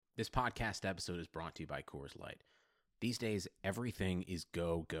This podcast episode is brought to you by Coors Light. These days, everything is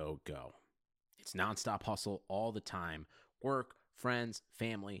go, go, go. It's nonstop hustle all the time. Work, friends,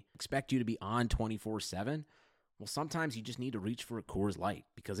 family expect you to be on 24/7. Well, sometimes you just need to reach for a Coors Light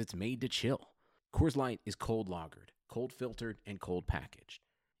because it's made to chill. Coors Light is cold lagered, cold filtered, and cold packaged.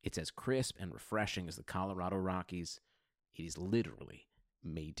 It's as crisp and refreshing as the Colorado Rockies. It is literally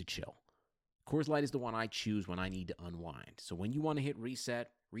made to chill. Coors Light is the one I choose when I need to unwind. So when you want to hit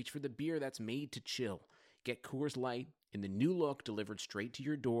reset, reach for the beer that's made to chill. Get Coors Light in the new look delivered straight to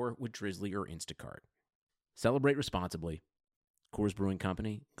your door with Drizzly or Instacart. Celebrate responsibly. Coors Brewing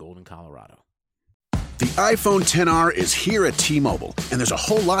Company, Golden, Colorado. The iPhone XR is here at T-Mobile, and there's a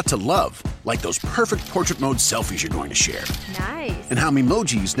whole lot to love, like those perfect portrait mode selfies you're going to share. Nice. And how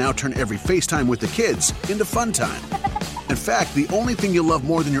Memojis now turn every FaceTime with the kids into fun time. In fact, the only thing you'll love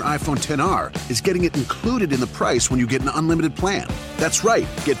more than your iPhone XR is getting it included in the price when you get an unlimited plan. That's right,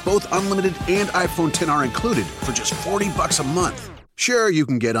 get both unlimited and iPhone XR included for just $40 a month. Sure, you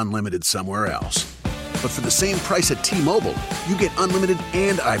can get unlimited somewhere else. But for the same price at T-Mobile, you get unlimited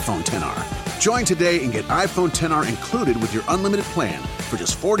and iPhone XR. Join today and get iPhone XR included with your unlimited plan for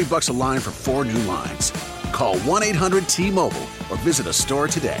just $40 a line for 4 new lines. Call 1-800-T-Mobile or visit a store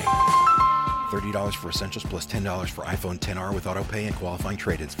today. $30 for Essentials plus $10 for iPhone XR with autopay and qualifying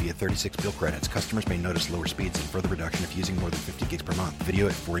trade-ins via 36 bill credits. Customers may notice lower speeds and further reduction if using more than 50 gigs per month. Video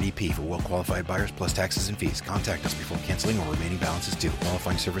at 480p for well-qualified buyers plus taxes and fees. Contact us before canceling or remaining balances due.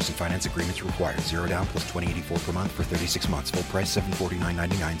 Qualifying service and finance agreements required. 0 down plus $20.84 per month for 36 months. Full price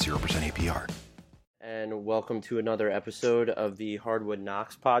 $749.99, 0% APR. And welcome to another episode of the Hardwood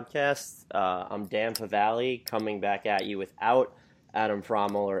Knocks podcast. I'm Dan Favale coming back at you without Adam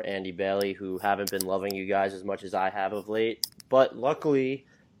Frommel or Andy Bailey, who haven't been loving you guys as much as I have of late. But luckily,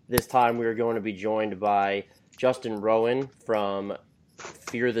 this time we are going to be joined by Justin Rowan from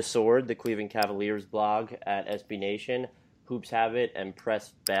Fear the Sword, the Cleveland Cavaliers blog at SB Nation, Hoops Habit, and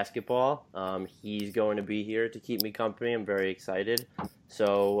Press Basketball. He's going to be here to keep me company. I'm very excited.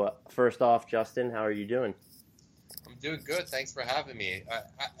 So first off, Justin, how are you doing? I'm doing good. Thanks for having me.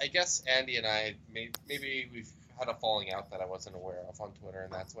 I guess Andy and I, maybe we've had a falling out that I wasn't aware of on Twitter,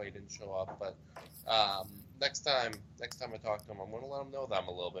 and that's why he didn't show up. But next time I talk to him, I'm going to let him know that I'm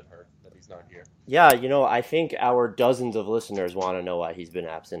a little bit hurt that he's not here. Yeah, I think our dozens of listeners want to know why he's been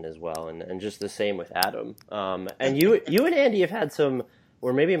absent as well, and just the same with Adam. And you and Andy have had some,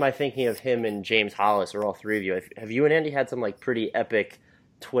 or maybe am I thinking of him and James Hollis, or all three of you? Have you and Andy had some pretty epic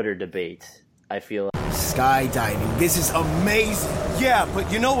Twitter debates? I feel skydiving. This is amazing. Yeah,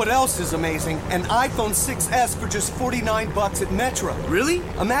 but you know what else is amazing? An iPhone 6S for just $49 at Metro. Really?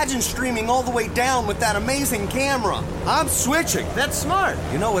 Imagine streaming all the way down with that amazing camera. I'm switching. That's smart.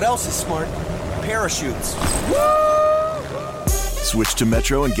 You know what else is smart? Parachutes. Woo! Switch to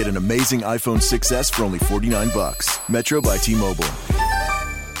Metro and get an amazing iPhone 6S for only $49. Metro by T-Mobile.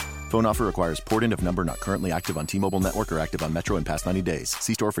 Phone offer requires port-in of number not currently active on T-Mobile network or active on Metro in past 90 days.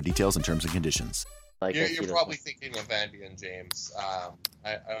 See store for details and terms and conditions. You're probably thinking of Andy and James. I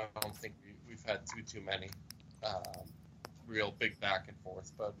don't think we've had too many real big back and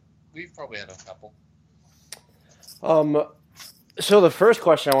forth, but we've probably had a couple. So the first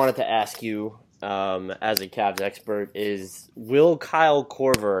question I wanted to ask you, as a Cavs expert, is: will Kyle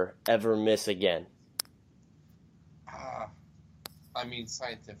Korver ever miss again? I mean,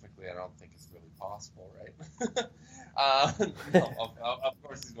 scientifically, I don't think it's really possible, right? No, of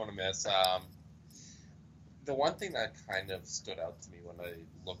course he's going to miss. The one thing that kind of stood out to me when I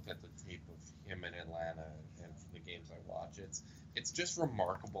looked at the tape of him in Atlanta and from the games I watch, it's just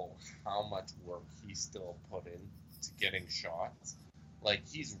remarkable how much work he still put in to getting shots. Like,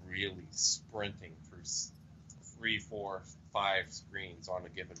 he's really sprinting through 3, 4, 5 screens on a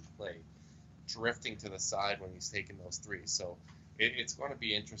given play, drifting to the side when he's taking those threes. So it's going to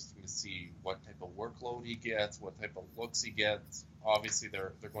be interesting to see what type of workload he gets, what type of looks he gets. Obviously,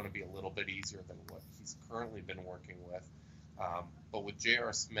 they're going to be a little bit easier than what he's currently been working with. But with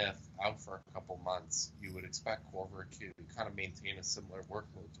J.R. Smith out for a couple months, you would expect Korver to kind of maintain a similar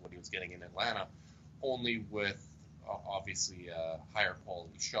workload to what he was getting in Atlanta, only with obviously higher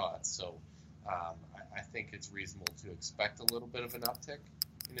quality shots. So I think it's reasonable to expect a little bit of an uptick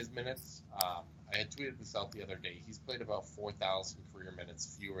in his minutes. I had tweeted this out the other day. He's played about 4,000 career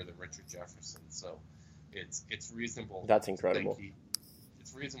minutes fewer than Richard Jefferson. So it's reasonable. That's incredible.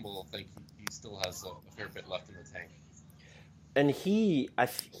 It's reasonable to think he still has a fair bit left in the tank. And he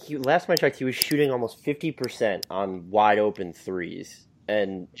last time I checked, he was shooting almost 50% on wide open threes.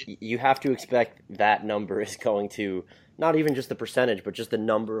 And you have to expect that number is going to not even just the percentage, but just the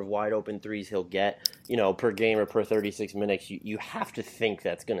number of wide open threes he'll get, per game or per 36 minutes, you have to think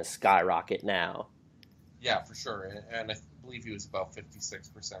that's going to skyrocket now. Yeah, for sure. And I believe he was about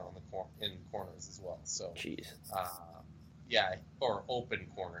 56% in corners as well. So, jeez. Or open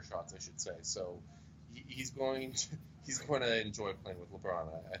corner shots, I should say. So he's going to enjoy playing with LeBron.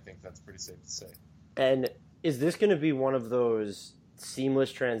 I think that's pretty safe to say. And is this going to be one of those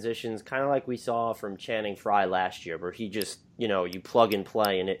seamless transitions, kind of like we saw from Channing Frye last year, where he just, you plug and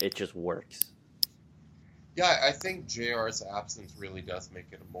play and it just works? Yeah, I think JR's absence really does make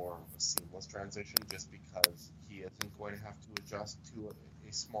it more of a seamless transition, just because he isn't going to have to adjust to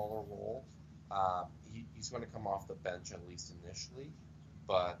a smaller role. He's going to come off the bench, at least initially,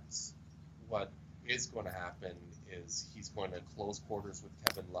 but what is going to happen is he's going to close quarters with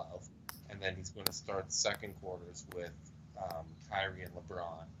Kevin Love, and then he's going to start second quarters with Kyrie and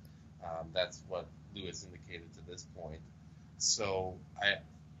LeBron. That's what Lewis indicated to this point. So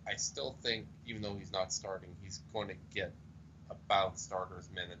I still think, even though he's not starting, he's going to get about starters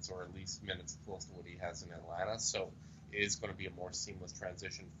minutes, or at least minutes close to what he has in Atlanta. So it is going to be a more seamless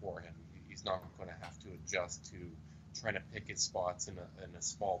transition for him. He's not going to have to adjust to trying to pick his spots in a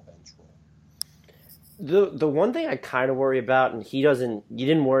small bench role. The one thing I kind of worry about, and you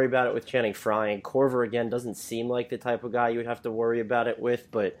didn't worry about it with Channing Frye, and Korver, again, doesn't seem like the type of guy you would have to worry about it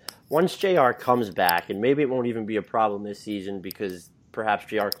with, but once JR comes back, and maybe it won't even be a problem this season because perhaps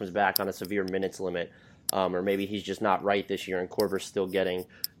JR comes back on a severe minutes limit, or maybe he's just not right this year and Korver's still getting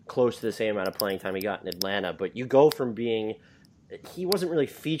close to the same amount of playing time he got in Atlanta. But you go from he wasn't really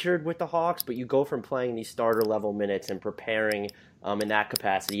featured with the Hawks, but you go from playing these starter level minutes and preparing in that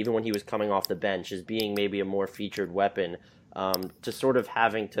capacity, even when he was coming off the bench, as being maybe a more featured weapon, to sort of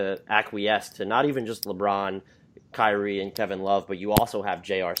having to acquiesce to not even just LeBron, Kyrie, and Kevin Love, but you also have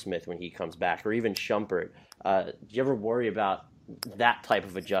J.R. Smith when he comes back, or even Shumpert. Do you ever worry about that type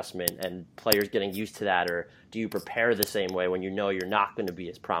of adjustment and players getting used to that, or do you prepare the same way when you know you're not going to be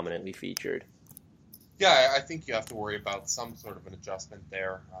as prominently featured? Yeah, I think you have to worry about some sort of an adjustment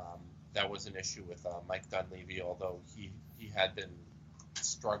there. That was an issue with Mike Dunleavy, although he had been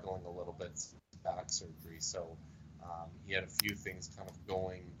struggling a little bit since back surgery, so he had a few things kind of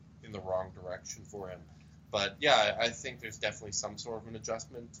going in the wrong direction for him. But yeah, I think there's definitely some sort of an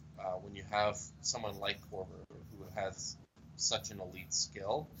adjustment when you have someone like Korver who has such an elite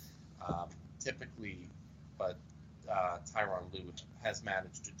skill, typically, but Tyronn Lue has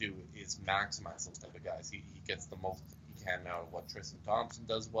managed to do is maximize those type of guys. He gets the most he can out of what Tristan Thompson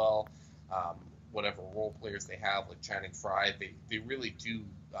does well. Whatever role players they have, like Channing Frye, they really do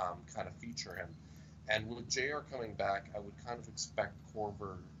kind of feature him. And with JR coming back, I would kind of expect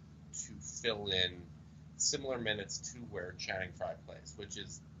Korver to fill in similar minutes to where Channing Frye plays, which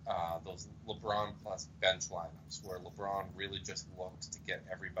is those LeBron plus bench lineups, where LeBron really just looks to get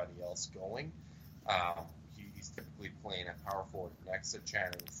everybody else going. He's typically playing at power forward next to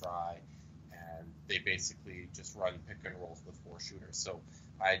Channing Frye, and they basically just run pick and rolls with four shooters. So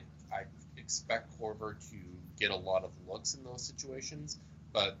I expect Korver to get a lot of looks in those situations,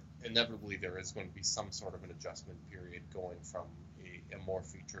 but inevitably there is going to be some sort of an adjustment period going from a more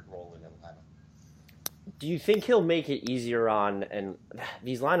featured role in Atlanta. Do you think he'll make it easier on, and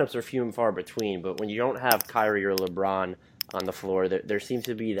these lineups are few and far between, but when you don't have Kyrie or LeBron on the floor, there seems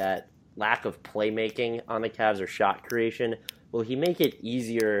to be that lack of playmaking on the Cavs or shot creation. Will he make it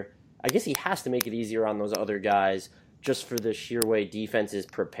easier? I guess he has to make it easier on those other guys just for the sheer way defenses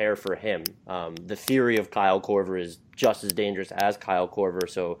prepare for him. The theory of Kyle Korver is just as dangerous as Kyle Korver,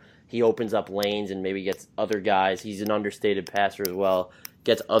 so he opens up lanes and maybe gets other guys. He's an understated passer as well,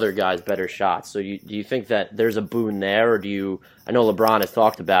 gets other guys better shots. So do you think that there's a boon there, or I know LeBron has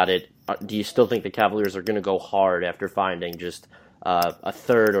talked about it, do you still think the Cavaliers are going to go hard after finding just a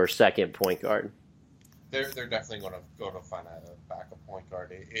third or second point guard? They're definitely going to go to find a backup point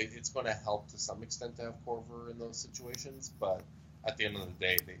guard. It's going to help to some extent to have Korver in those situations, but at the end of the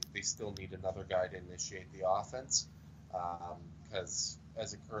day, they still need another guy to initiate the offense, because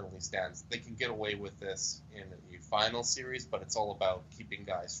as it currently stands, they can get away with this in a final series, but it's all about keeping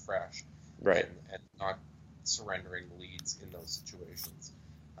guys fresh, right, and not surrendering leads in those situations.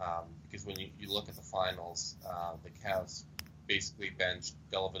 Because when you look at the finals, the Cavs basically benched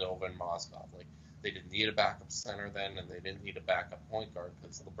Dellavedova and Mozgov. Like, they didn't need a backup center then, and they didn't need a backup point guard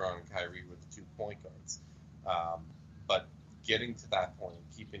because LeBron and Kyrie were the 2 point guards. But getting to that point,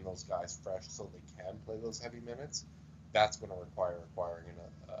 keeping those guys fresh so they can play those heavy minutes, that's going to require acquiring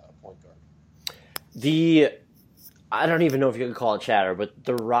a point guard. I don't even know if you could call it chatter, but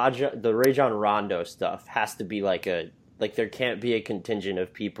the Rajon Rondo stuff has to be like there can't be a contingent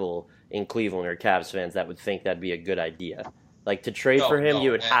of people in Cleveland or Cavs fans that would think that'd be a good idea. Like, to trade for him,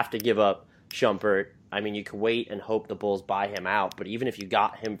 you would have to give up Shumpert. I mean, you could wait and hope the Bulls buy him out, but even if you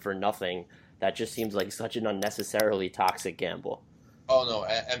got him for nothing, that just seems like such an unnecessarily toxic gamble. Oh, no,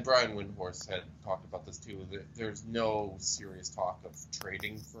 and Brian Windhorst had talked about this too. There's no serious talk of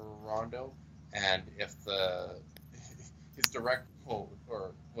trading for Rondo, and if his direct quote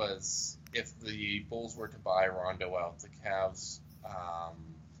was, if the Bulls were to buy Rondo out, the Cavs'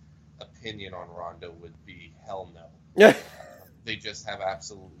 opinion on Rondo would be hell no. They just have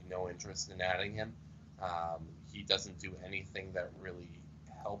absolutely no interest in adding him. He doesn't do anything that really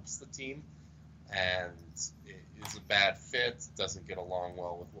helps the team, and is a bad fit, doesn't get along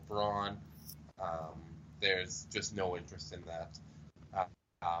well with LeBron. There's just no interest in that.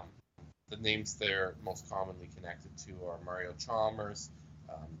 The names they're most commonly connected to are Mario Chalmers.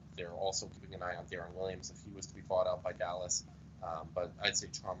 They're also keeping an eye on Deron Williams if he was to be bought out by Dallas. But I'd say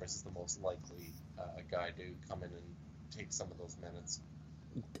Chalmers is the most likely guy to come in and take some of those minutes.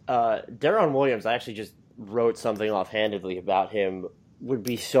 Deron Williams, I actually just wrote something offhandedly about him, would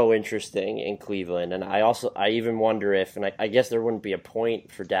be so interesting in Cleveland. And I even wonder if, and I guess there wouldn't be a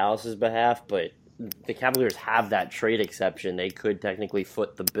point for Dallas's behalf, but the Cavaliers have that trade exception. They could technically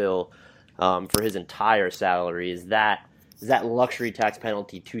foot the bill for his entire salary. Is that luxury tax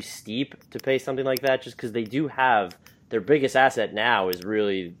penalty too steep to pay something like that? Just because they do have their biggest asset now is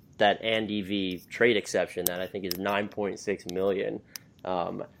really that Andy V trade exception that I think is $9.6 million.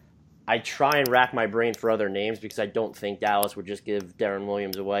 I try and rack my brain for other names because I don't think Dallas would just give Deron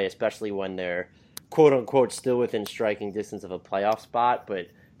Williams away, especially when they're quote-unquote still within striking distance of a playoff spot, but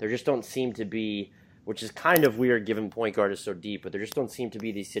there just don't seem to be, which is kind of weird given point guard is so deep, but there just don't seem to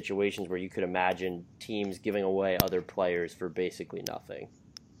be these situations where you could imagine teams giving away other players for basically nothing.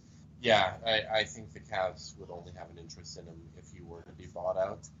 Yeah, I think the Cavs would only have an interest in him if he were to be bought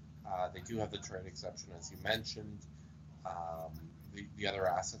out. They do have the trade exception, as you mentioned. The other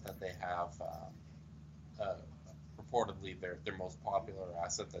asset that they have, reportedly their most popular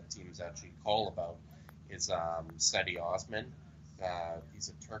asset that teams actually call about, is Cedi Osman. He's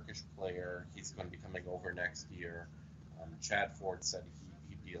a Turkish player. He's going to be coming over next year. Chad Ford said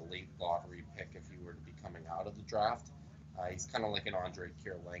he'd be a late lottery pick if he were to be coming out of the draft. He's kind of like an Andrei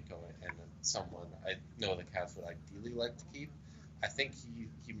Kirilenko and someone I know the Cavs would ideally like to keep. I think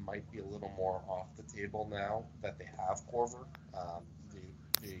he might be a little more off the table now that they have Korver.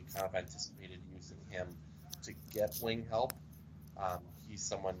 They kind of anticipated using him to get wing help. He's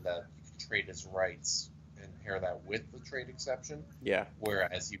someone that you can trade his rights and pair that with the trade exception. Yeah.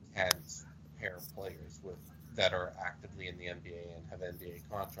 Whereas you can't pair players that are actively in the NBA and have NBA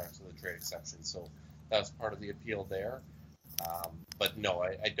contracts with a trade exception. So that's part of the appeal there. But no,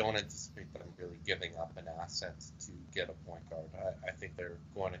 I don't anticipate them really giving up an asset to get a point guard. I think they're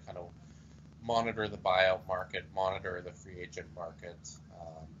going to kind of monitor the buyout market, monitor the free agent market.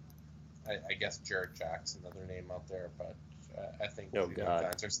 I guess Jared Jack's another name out there, but I think the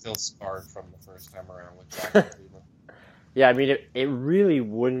fans are still scarred from the first time around with Jack in Cleveland. Yeah, I mean, it really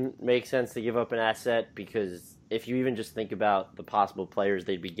wouldn't make sense to give up an asset because if you even just think about the possible players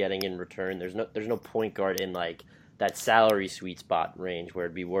they'd be getting in return, there's no point guard in like that salary sweet spot range where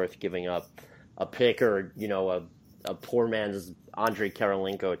it'd be worth giving up a pick or, you know, a poor man's Andrei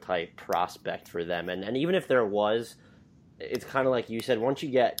Kirilenko type prospect for them. And even if there was, it's kind of like you said, once you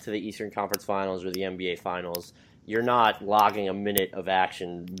get to the Eastern Conference Finals or the NBA Finals, you're not logging a minute of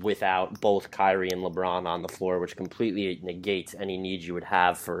action without both Kyrie and LeBron on the floor, which completely negates any need you would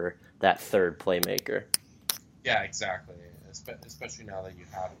have for that third playmaker. Yeah, exactly. Especially now that you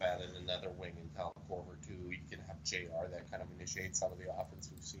have added another wing in Kyle Korver, too. You can have JR that kind of initiates some of the offense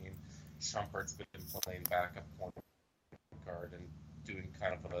we've seen. Shumpert's been playing backup point guard and doing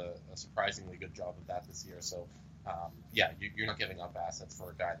kind of a surprisingly good job of that this year. So, you're not giving up assets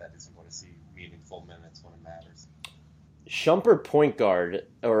for a guy that isn't going to see meaningful minutes when it matters. Shumpert point guard,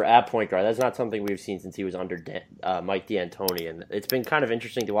 or at point guard, that's not something we've seen since he was under Mike D'Antoni. And it's been kind of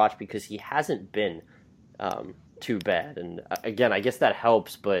interesting to watch because he hasn't been too bad. And again, I guess that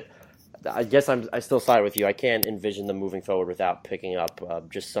helps, but I guess I still side with you. I can't envision them moving forward without picking up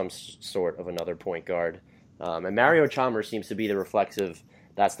just some sort of another point guard. And Mario Chalmers seems to be the reflexive.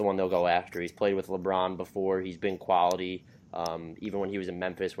 That's the one they'll go after. He's played with LeBron before. He's been quality, even when he was in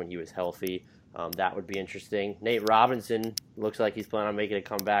Memphis, when he was healthy. That would be interesting. Nate Robinson looks like he's planning on making a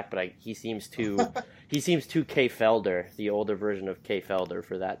comeback, but he seems too Kay Felder, the older version of Kay Felder,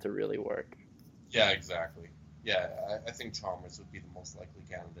 for that to really work. Yeah, exactly. Yeah, I think Chalmers would be the most likely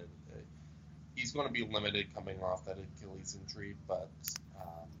candidate. He's going to be limited coming off that Achilles injury, but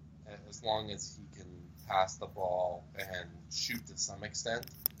as long as he can pass the ball and shoot to some extent,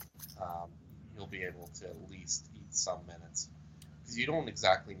 he'll be able to at least eat some minutes. Because you don't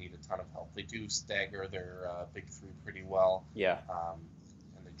exactly need a ton of help. They do stagger their big three pretty well. Yeah.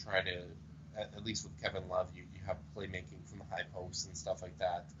 And they try to, at least with Kevin Love, you have playmaking from the high post and stuff like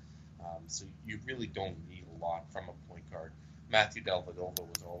that. So you really don't need a lot from a point guard. Matthew Dellavedova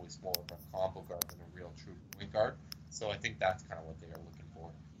was always more of a combo guard than a real true point guard. So I think that's kind of what they are looking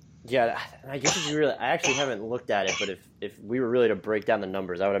for. Yeah, I guess I actually haven't looked at it, but if we were really to break down the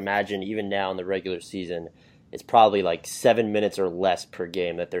numbers, I would imagine even now in the regular season, it's probably like 7 minutes or less per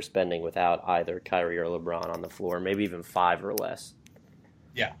game that they're spending without either Kyrie or LeBron on the floor, maybe even 5 or less.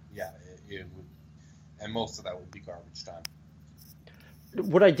 Yeah, it would, and most of that would be garbage time.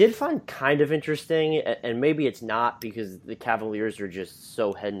 What I did find kind of interesting, and maybe it's not because the Cavaliers are just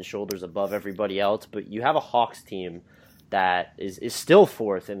so head and shoulders above everybody else, but you have a Hawks team that is still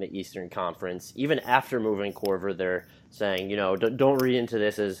fourth in the Eastern Conference. Even after moving Korver, they're saying, don't read into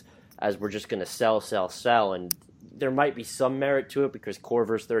this as we're just going to sell, and there might be some merit to it because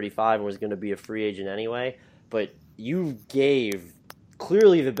Korver's 35 and was going to be a free agent anyway, but you gave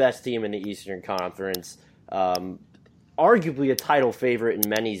clearly the best team in the Eastern Conference, arguably a title favorite in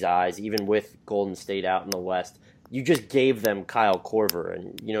many's eyes, even with Golden State out in the West. You just gave them Kyle Korver,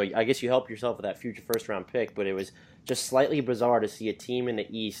 and I guess you helped yourself with that future first-round pick, but it was just slightly bizarre to see a team in the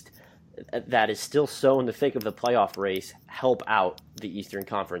East that is still so in the thick of the playoff race help out the Eastern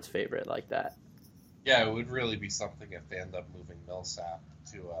Conference favorite like that. Yeah, it would really be something if they end up moving Millsap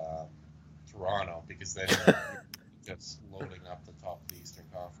to Toronto, because then you're just loading up the top of the Eastern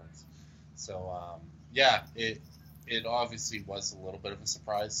Conference. So, it obviously was a little bit of a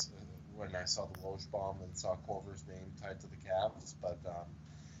surprise when I saw the Woj bomb and saw Korver's name tied to the Cavs, but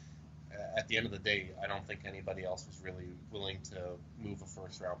at the end of the day, I don't think anybody else was really willing to move a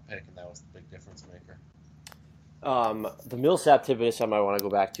first-round pick, and that was the big difference maker. The Millsap tip is something I want to go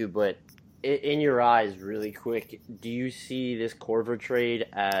back to, but in your eyes, really quick, do you see this Korver trade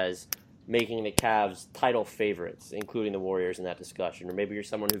as making the Cavs title favorites, including the Warriors in that discussion? Or maybe you're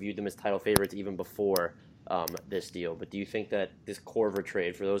someone who viewed them as title favorites even before this deal, but do you think that this Korver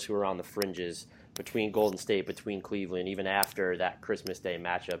trade, for those who are on the fringes between Golden State, between Cleveland, even after that Christmas Day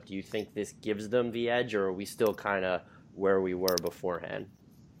matchup, do you think this gives them the edge, or are we still kind of where we were beforehand?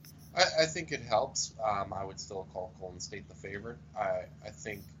 I think it helps. I would still call Golden State the favorite. I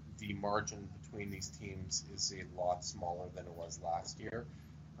think the margin between these teams is a lot smaller than it was last year.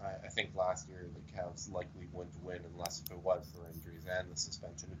 I think last year the Cavs likely wouldn't win unless if it was for injuries and the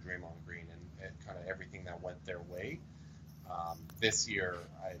suspension of Draymond Green and kind of everything that went their way. This year,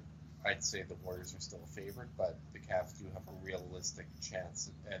 I'd say the Warriors are still a favorite, but the Cavs do have a realistic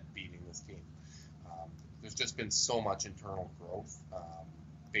chance at beating this team. There's just been so much internal growth.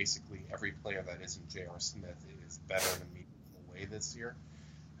 Basically, every player that isn't J.R. Smith is better in a meaningful way this year.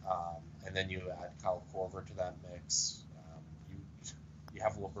 And then you add Kyle Korver to that mix. You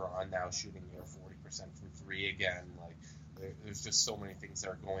have LeBron now shooting near 40% from three again. Like there's just so many things that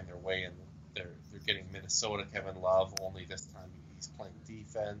are going their way, and they're getting Minnesota Kevin Love. Only this time he's playing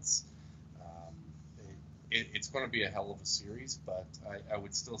defense. It's going to be a hell of a series, but I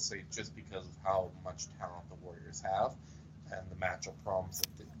would still say just because of how much talent the Warriors have and the matchup problems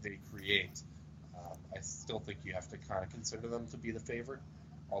that they create, I still think you have to kind of consider them to be the favorite.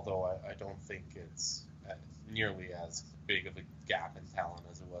 Although I don't think it's nearly as big of a gap in talent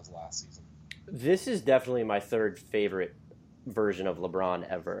as it was last season. This is definitely my third favorite version of LeBron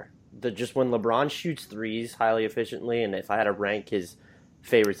ever. Just when LeBron shoots threes highly efficiently, and if I had to rank his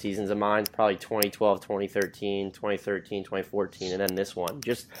favorite seasons of mine, probably 2012, 2013, 2014, and then this one.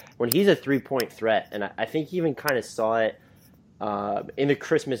 Just when he's a three-point threat, and I think he even kind of saw it in the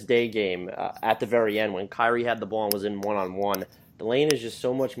Christmas Day game at the very end when Kyrie had the ball and was in one-on-one. The lane is just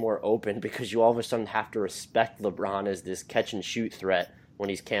so much more open because you all of a sudden have to respect LeBron as this catch-and-shoot threat when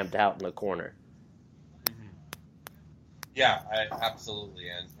he's camped out in the corner. Mm-hmm. Yeah, absolutely,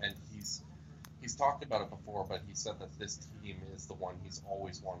 and he's talked about it before, but he said that this team is the one he's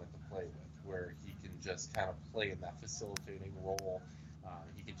always wanted to play with, where he can just kind of play in that facilitating role.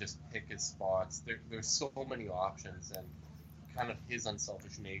 He can just pick his spots. There's so many options, and kind of his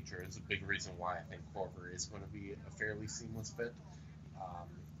unselfish nature is a big reason why I think Korver is going to be a fairly seamless fit.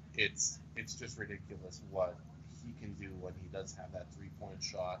 It's just ridiculous what he can do when he does have that three-point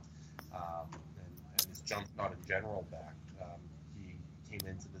shot and his jump shot in general back. He came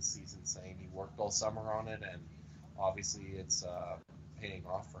into the season saying he worked all summer on it, and obviously it's paying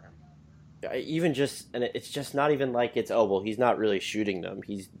off for him. And it's just not even like it's, he's not really shooting them.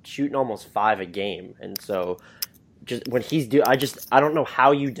 He's shooting almost 5 a game, and so just when he's I don't know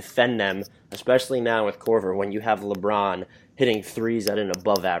how you defend them, especially now with Korver, when you have LeBron hitting threes at an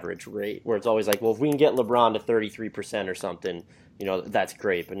above average rate, where it's always like, well, if we can get LeBron to 33% or something, that's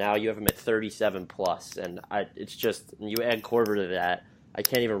great. But now you have him at 37 plus, and it's just, you add Korver to that, I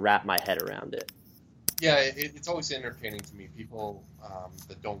can't even wrap my head around it. Yeah, it's always entertaining to me. People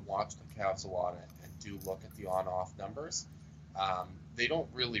that don't watch the Cavs a lot and do look at the on-off numbers, they don't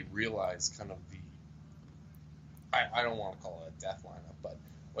really realize kind of I don't want to call it a death lineup, but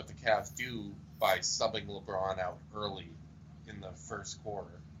what the Cavs do by subbing LeBron out early in the first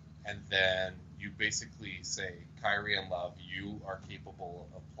quarter, and then you basically say, Kyrie and Love, you are capable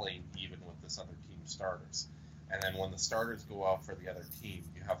of playing even with this other team's starters. And then when the starters go out for the other team,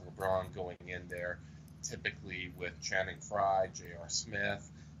 you have LeBron going in there, typically with Channing Frye, J.R.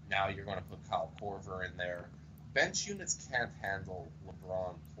 Smith. Now you're going to put Kyle Korver in there. Bench units can't handle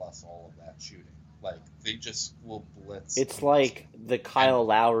LeBron plus all of that shooting. Like, they just will blitz. It's like the Kyle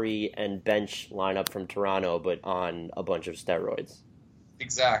Lowry and bench lineup from Toronto, but on a bunch of steroids.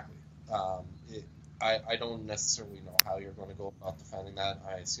 Exactly. I don't necessarily know how you're going to go about defending that.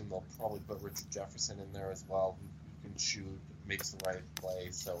 I assume they'll probably put Richard Jefferson in there as well, who can shoot, makes the right play.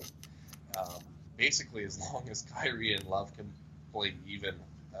 So basically, as long as Kyrie and Love can play even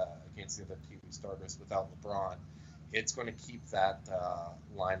against the other team starters without LeBron, it's going to keep that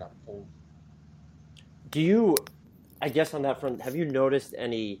lineup pulled. Do you, I guess on that front, have you noticed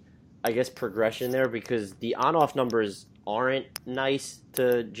any, progression there? Because the on-off numbers aren't nice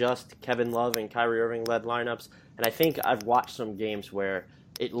to just Kevin Love and Kyrie Irving-led lineups. And I think I've watched some games where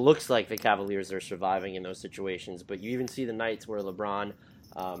it looks like the Cavaliers are surviving in those situations. But you even see the nights where LeBron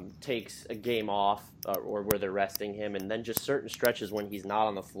takes a game off or where they're resting him. And then just certain stretches when he's not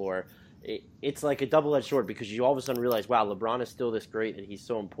on the floor, it's like a double-edged sword because you all of a sudden realize, wow, LeBron is still this great that he's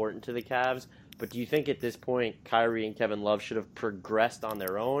so important to the Cavs. But do you think at this point Kyrie and Kevin Love should have progressed on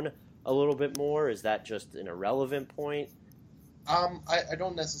their own a little bit more? Is that just an irrelevant point? I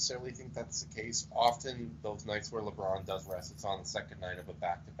don't necessarily think that's the case. Often those nights where LeBron does rest, it's on the second night of a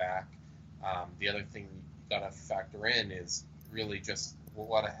back-to-back. The other thing you got to factor in is really just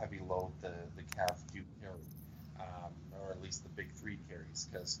what a heavy load the Cavs do carry, or at least the big three carries,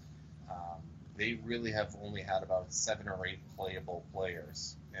 because they really have only had about 7 or 8 playable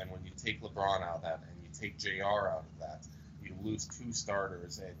players. And when you take LeBron out of that and you take JR out of that, you lose 2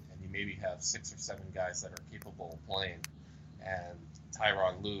 starters and you maybe have 6 or 7 guys that are capable of playing. And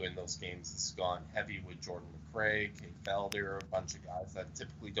Tyronn Lue in those games has gone heavy with Jordan McRae, Kate Felder, a bunch of guys that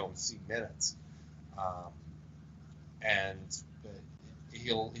typically don't see minutes. And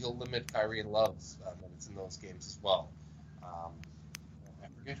he'll limit Kyrie and Love's minutes in those games as well. I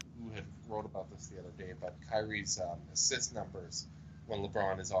forget who had wrote about this the other day, but Kyrie's assist numbers when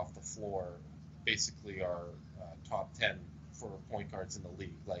LeBron is off the floor basically are top 10 for point guards in the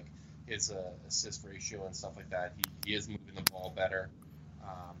league. Like his assist ratio and stuff like that, he is moving the ball better.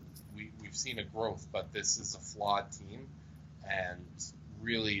 We've seen a growth, but this is a flawed team, and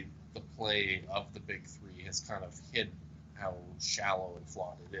really the play of the big three has kind of hidden how shallow and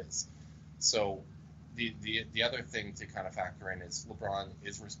flawed it is. So the other thing to kind of factor in is LeBron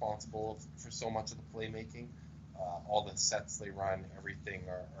is responsible for so much of the playmaking. All the sets they run, everything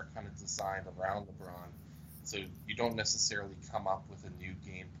are kind of designed around LeBron. So you don't necessarily come up with a new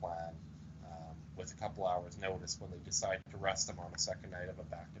game plan with a couple hours notice when they decide to rest him on the second night of a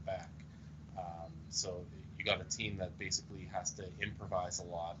back-to-back. So you got a team that basically has to improvise a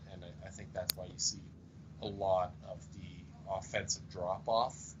lot, and I think that's why you see a lot of the offensive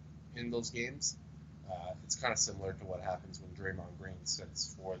drop-off in those games. It's kind of similar to what happens when Draymond Green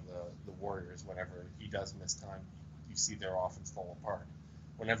sits for the Warriors. Whenever he does miss time, you see their offense fall apart.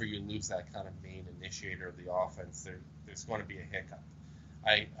 Whenever you lose that kind of main initiator of the offense, there's going to be a hiccup.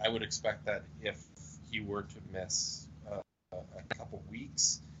 I would expect that if he were to miss a couple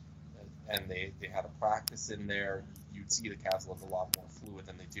weeks and they had a practice in there, you'd see the Cavs look a lot more fluid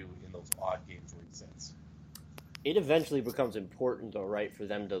than they do in those odd games where he sits. It eventually becomes important, though, right, for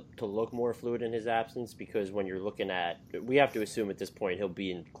them to look more fluid in his absence, because when you're looking at, we have to assume at this point he'll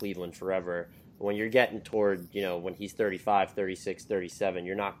be in Cleveland forever. When you're getting toward, when he's 35, 36, 37,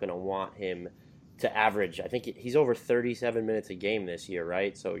 you're not going to want him to average. I think he's over 37 minutes a game this year,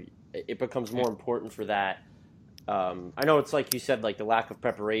 right? So it becomes more important for that. I know it's like you said, like the lack of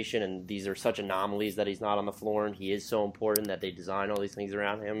preparation, and these are such anomalies that he's not on the floor, and he is so important that they design all these things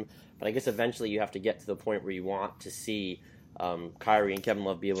around him. But I guess eventually you have to get to the point where you want to see Kyrie and Kevin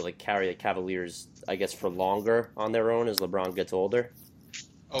Love be able to carry the Cavaliers, I guess, for longer on their own as LeBron gets older.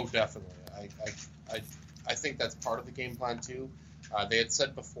 Oh, definitely. I think that's part of the game plan too. They had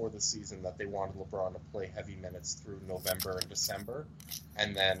said before the season that they wanted LeBron to play heavy minutes through November and December,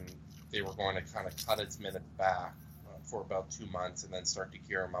 and then they were going to kind of cut its minutes back for about 2 months and then start to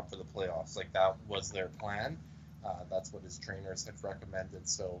gear him up for the playoffs. Like, that was their plan. That's what his trainers had recommended.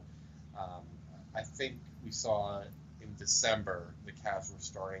 So I think we saw in December the Cavs were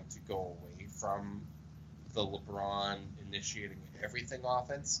starting to go away from the LeBron initiating everything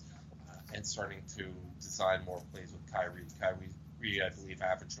offense and starting to design more plays with Kyrie. Kyrie, I believe,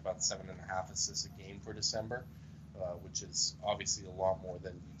 averaged about 7.5 assists a game for December, which is obviously a lot more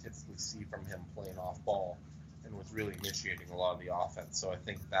than you typically see from him playing off ball, and was really initiating a lot of the offense. So I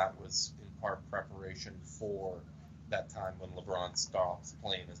think that was in part preparation for that time when LeBron stops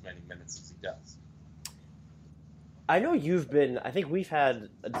playing as many minutes as he does. I know I think we've had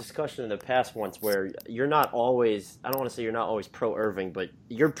a discussion in the past once where you're not always, I don't want to say you're not always pro Irving, but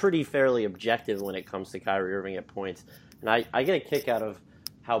you're pretty fairly objective when it comes to Kyrie Irving at points. And I get a kick out of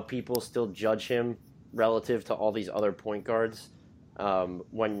how people still judge him relative to all these other point guards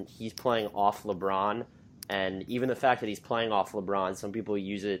when he's playing off LeBron. And even the fact that he's playing off LeBron, some people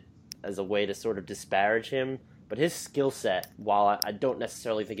use it as a way to sort of disparage him. But his skill set, while I don't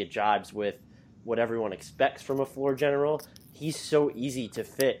necessarily think it jibes with what everyone expects from a floor general, he's so easy to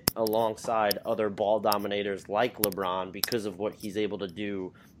fit alongside other ball dominators like LeBron because of what he's able to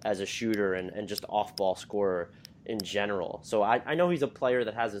do as a shooter and just off-ball scorer in general. So I know he's a player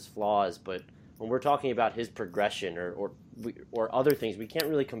that has his flaws, but when we're talking about his progression or other things, we can't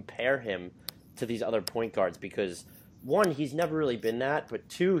really compare him to these other point guards because, one, he's never really been that, but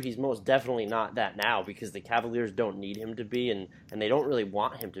two, he's most definitely not that now because the Cavaliers don't need him to be, and they don't really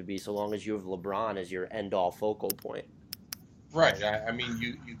want him to be so long as you have LeBron as your end-all focal point. Right. I mean,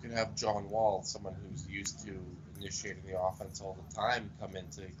 you could have John Wall, someone who's used to initiating the offense all the time, come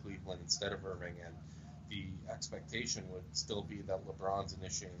into Cleveland instead of Irving, and the expectation would still be that LeBron's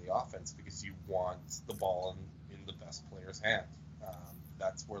initiating the offense because you want the ball in the best player's hand.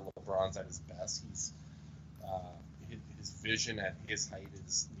 That's where LeBron's at his best. His vision at his height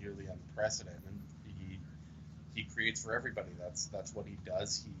is nearly unprecedented. He creates for everybody. That's what he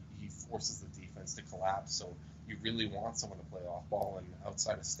does. He forces the defense to collapse. So you really want someone to play off ball. And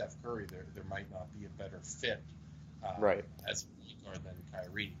outside of Steph Curry, there might not be a better fit right. as a point guard than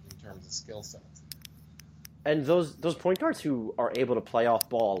Kyrie in terms of skill sets. And those point guards who are able to play off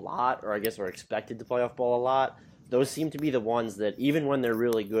ball a lot, or I guess are expected to play off ball a lot, those seem to be the ones that, even when they're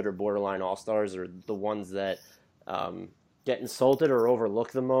really good or borderline all-stars, are the ones that get insulted or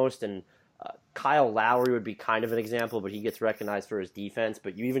overlooked the most. And Kyle Lowry would be kind of an example, but he gets recognized for his defense.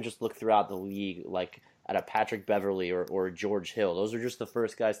 But you even just look throughout the league, like at a Patrick Beverley or George Hill. Those are just the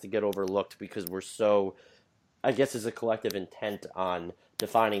first guys to get overlooked because we're so, I guess, as a collective intent on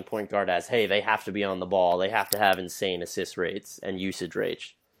defining point guard as, hey, they have to be on the ball, they have to have insane assist rates and usage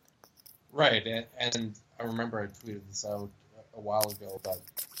rates. Right, and I remember I tweeted this out a while ago, but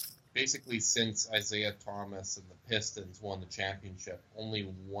basically since Isaiah Thomas and the Pistons won the championship, only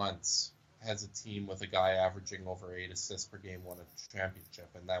once has a team with a guy averaging over 8 assists per game won a championship,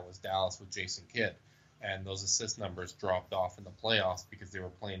 and that was Dallas with Jason Kidd. And those assist numbers dropped off in the playoffs because they were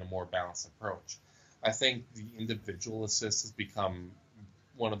playing a more balanced approach. I think the individual assists has become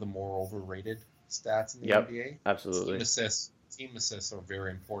one of the more overrated stats in the NBA. Absolutely. Team assists are very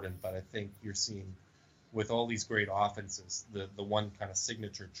important, but I think you're seeing with all these great offenses, the one kind of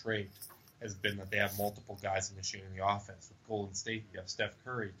signature trait has been that they have multiple guys initiating the offense. With Golden State, you have Steph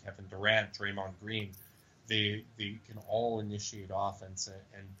Curry, Kevin Durant, Draymond Green. They can all initiate offense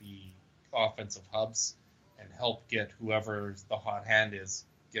and be offensive hubs and help get whoever the hot hand is,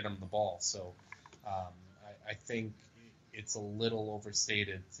 get them the ball. So I think it's a little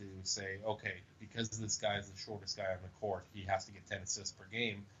overstated to say, okay, because this guy is the shortest guy on the court, he has to get 10 assists per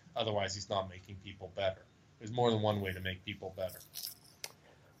game. Otherwise, he's not making people better. There's more than one way to make people better.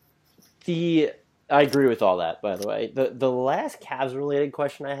 I agree with all that, by the way. The last Cavs-related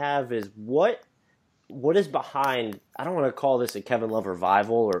question I have is what is behind, I don't want to call this a Kevin Love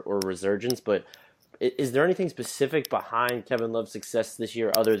revival or resurgence, but is there anything specific behind Kevin Love's success this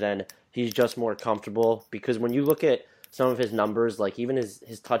year other than he's just more comfortable? Because when you look at some of his numbers, like even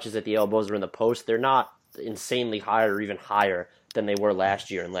his touches at the elbows or in the post, they're not insanely high or even higher than they were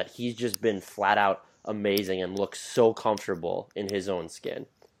last year, and that he's just been flat out amazing and looks so comfortable in his own skin.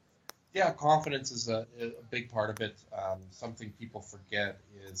 Yeah, confidence is a big part of it. Something people forget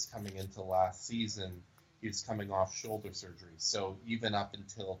is coming into last season, he was coming off shoulder surgery. So even up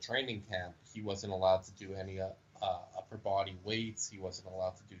until training camp, he wasn't allowed to do any upper body weights. He wasn't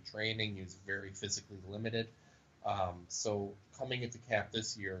allowed to do training. He was very physically limited. So coming into camp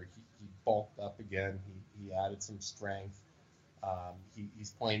this year, he bulked up again. He added some strength.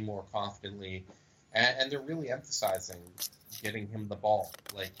 He's playing more confidently, and they're really emphasizing getting him the ball.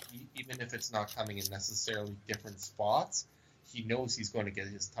 Like, even if it's not coming in necessarily different spots, he knows he's going to get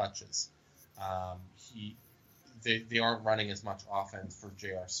his touches. They aren't running as much offense for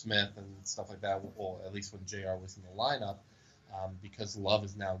J.R. Smith and stuff like that, well, at least when J.R. was in the lineup, because Love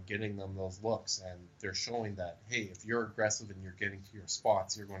is now getting them those looks, and they're showing that, hey, if you're aggressive and you're getting to your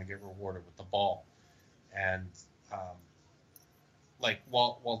spots, you're going to get rewarded with the ball. And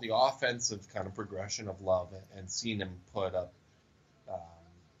while the offensive kind of progression of Love and seeing him put up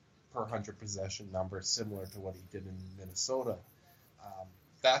per 100 possession numbers similar to what he did in Minnesota,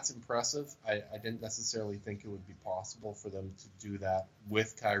 that's impressive. I didn't necessarily think it would be possible for them to do that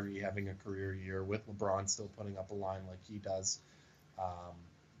with Kyrie having a career year, with LeBron still putting up a line like he does.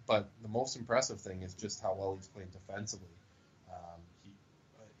 But the most impressive thing is just how well he's playing defensively.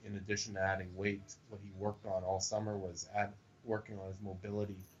 In addition to adding weight, what he worked on all summer was working on his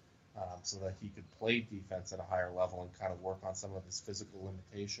mobility so that he could play defense at a higher level and kind of work on some of his physical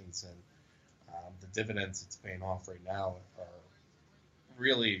limitations. And the dividends it's paying off right now are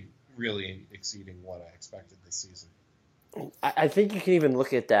really, really exceeding what I expected this season. I think you can even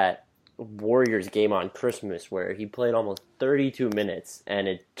look at that Warriors game on Christmas where he played almost 32 minutes, and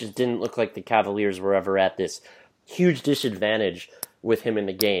it just didn't look like the Cavaliers were ever at this huge disadvantage with him in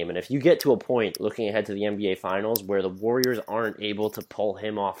the game. And if you get to a point looking ahead to the NBA Finals where the Warriors aren't able to pull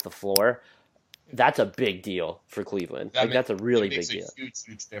him off the floor, that's a big deal for Cleveland. That's a really big deal. It makes a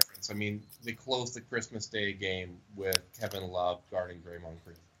huge difference. I mean, they closed the Christmas Day game with Kevin Love guarding Draymond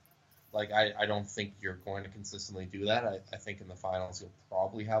Green. Like, I don't think you're going to consistently do that. I think in the finals you'll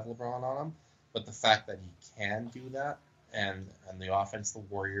probably have LeBron on him. But the fact that he can do that and the offense the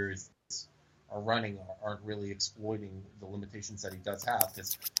Warriors are running aren't really exploiting the limitations that he does have.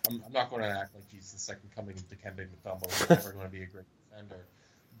 Because I'm not going to act like he's the second coming of Dikembe Mutombo. He's never going to be a great defender.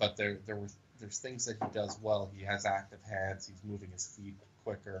 But there's things that he does well. He has active hands. He's moving his feet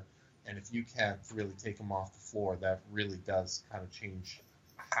quicker. And if you can't really take him off the floor, that really does kind of change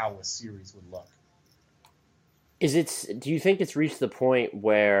how a series would look. Do you think it's reached the point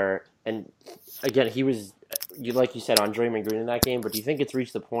where, and again, he was, like you said, on Draymond Green in that game, but do you think it's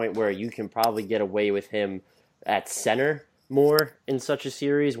reached the point where you can probably get away with him at center more in such a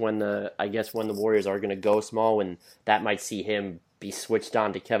series when the Warriors are going to go small, and that might see him be switched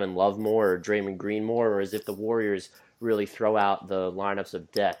on to Kevin Love more or Draymond Green more, or is if the Warriors really throw out the lineups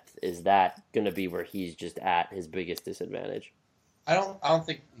of depth, is that going to be where he's just at his biggest disadvantage? I don't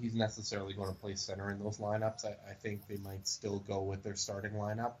think he's necessarily going to play center in those lineups. I think they might still go with their starting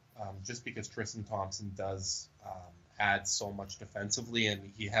lineup, just because Tristan Thompson does add so much defensively, and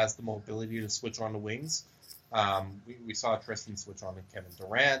he has the mobility to switch on the wings. We saw Tristan switch on to Kevin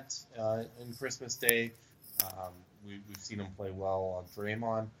Durant in Christmas Day. We've seen him play well on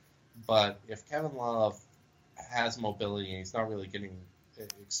Draymond. But if Kevin Love has mobility and he's not really getting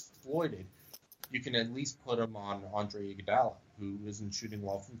exploited, you can at least put him on Andre Iguodala, who isn't shooting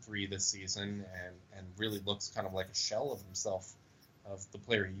well from three this season and really looks kind of like a shell of himself, of the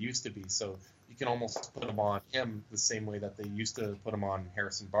player he used to be. So you can almost put him on him the same way that they used to put him on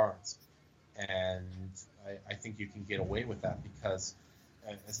Harrison Barnes. And I think you can get away with that because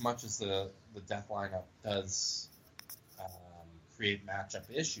as much as the death lineup does create matchup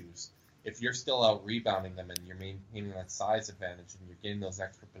issues, if you're still out rebounding them and you're maintaining that size advantage and you're getting those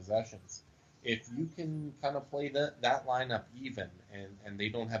extra possessions, if you can kind of play that lineup even and they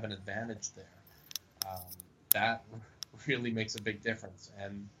don't have an advantage there, that really makes a big difference.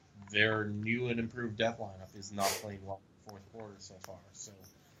 And their new and improved death lineup is not playing well in the fourth quarter so far. So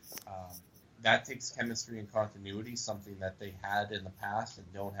that takes chemistry and continuity, something that they had in the past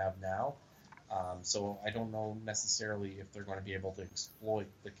and don't have now. So I don't know necessarily if they're going to be able to exploit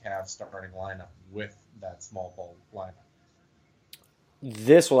the Cavs starting lineup with that small ball lineup.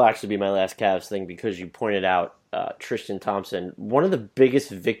 This will actually be my last Cavs thing because you pointed out Tristan Thompson. One of the biggest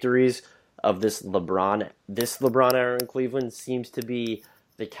victories of this LeBron era in Cleveland seems to be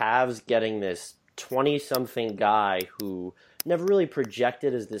the Cavs getting this 20-something guy who never really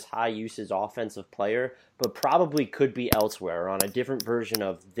projected as this high-usage offensive player, but probably could be elsewhere or on a different version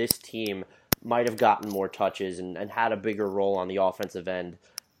of this team, might have gotten more touches and had a bigger role on the offensive end.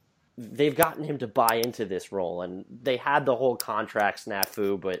 They've gotten him to buy into this role, and they had the whole contract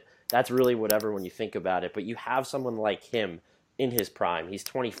snafu, but that's really whatever when you think about it. But you have someone like him in his prime. He's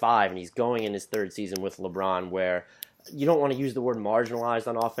 25, and he's going in his third season with LeBron, where you don't want to use the word marginalized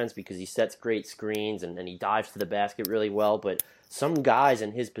on offense because he sets great screens and he dives to the basket really well, but some guys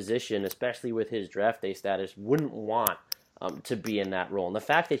in his position, especially with his draft day status, wouldn't want to be in that role. And the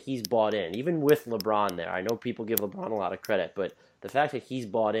fact that he's bought in, even with LeBron there, I know people give LeBron a lot of credit, but the fact that he's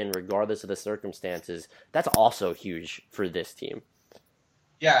bought in regardless of the circumstances, that's also huge for this team.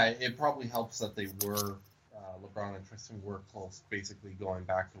 Yeah, it probably helps that they were, LeBron and Tristan were close, basically going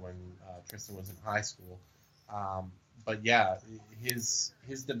back to when Tristan was in high school. But yeah, his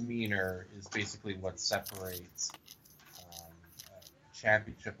demeanor is basically what separates a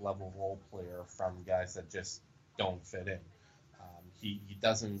championship level role player from guys that just don't fit in. He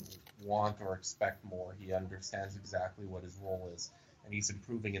doesn't want or expect more. He understands exactly what his role is, and he's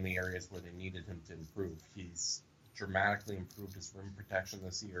improving in the areas where they needed him to improve. He's dramatically improved his rim protection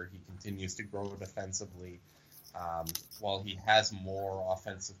this year. He continues to grow defensively. While he has more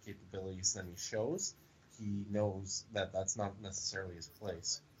offensive capabilities than he shows, he knows that that's not necessarily his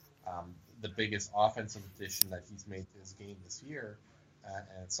place. The biggest offensive addition that he's made to his game this year, and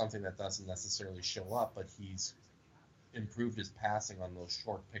it's something that doesn't necessarily show up, but he's improved his passing on those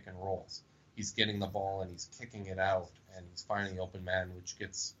short pick and rolls. He's getting the ball and he's kicking it out, and he's finding the open man, which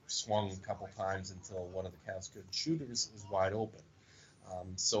gets swung a couple times until one of the Cavs' good shooters is wide open.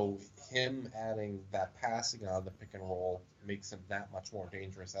 So him adding that passing out of the pick and roll makes him that much more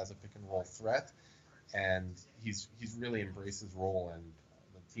dangerous as a pick and roll threat, and he's really embraced his role, and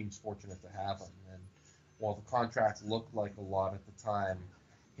the team's fortunate to have him. And while the contract looked like a lot at the time,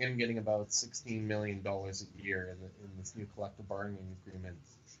 him getting about $16 million a year in this new collective bargaining agreement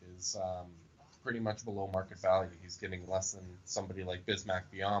is pretty much below market value. He's getting less than somebody like Bismack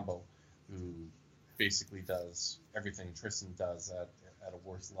Biyombo, who basically does everything Tristan does at a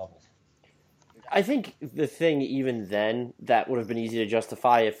worse level. I think the thing even then that would have been easy to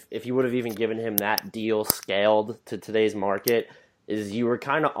justify if you would have even given him that deal scaled to today's market is you were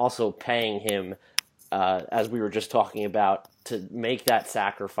kind of also paying him, as we were just talking about, to make that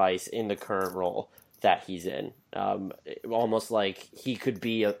sacrifice in the current role that he's in. Almost like he could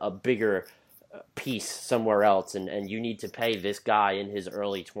be a bigger piece somewhere else, and you need to pay this guy in his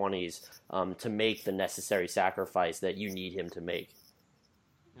early 20s to make the necessary sacrifice that you need him to make.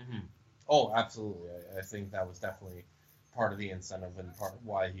 Mm-hmm. Oh, absolutely. I think that was definitely part of the incentive and part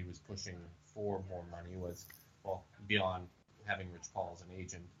why he was pushing for more money was, well, beyond having Rich Paul as an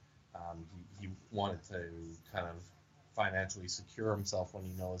agent, he wanted to kind of financially secure himself when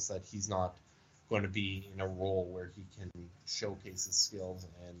he knows that he's not going to be in a role where he can showcase his skills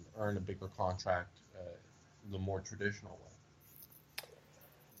and earn a bigger contract the more traditional way.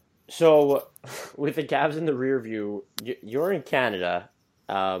 So, with the Cavs in the rear view, you're in Canada.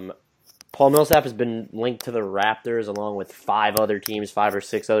 Paul Millsap has been linked to the Raptors along with 5 or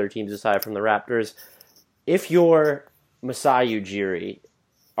 6 other teams aside from the Raptors. If you're Masai Ujiri,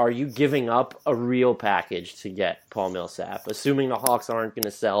 are you giving up a real package to get Paul Millsap, assuming the Hawks aren't going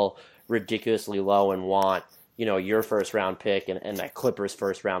to sell ridiculously low and want, your first round pick and that Clippers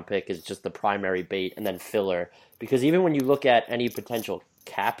first round pick is just the primary bait and then filler? Because even when you look at any potential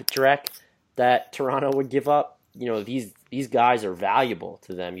cap direct that Toronto would give up, these guys are valuable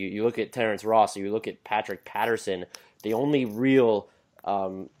to them. You look at Terrence Ross, or you look at Patrick Patterson, the only real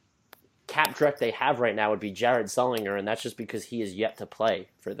cap direct they have right now would be Jared Sullinger, and that's just because he is yet to play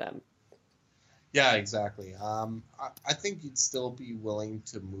for them. Yeah, exactly. I think you'd still be willing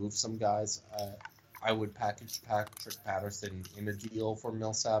to move some guys. I would package Patrick Patterson in a deal for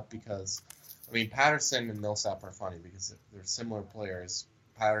Millsap because, Patterson and Millsap are funny because they're similar players.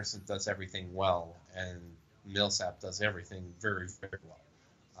 Patterson does everything well, and Millsap does everything very, very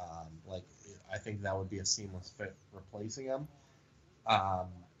well. I think that would be a seamless fit replacing him.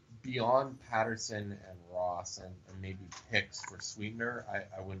 Beyond Patterson and Ross and maybe picks for Sweetener,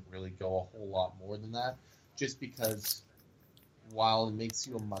 I wouldn't really go a whole lot more than that, just because while it makes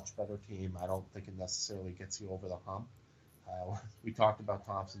you a much better team, I don't think it necessarily gets you over the hump. We talked about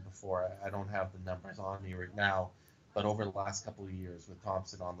Thompson before. I don't have the numbers on me right now, but over the last couple of years with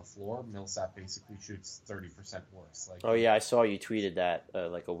Thompson on the floor, Millsap basically shoots 30% worse. Oh yeah, I saw you tweeted that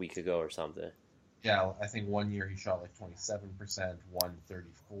like a week ago or something. Yeah, I think one year he shot like 27%,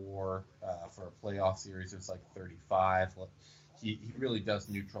 134. For a playoff series, it was like 35. He really does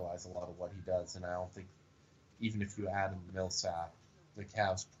neutralize a lot of what he does, and I don't think, even if you add in Millsap, the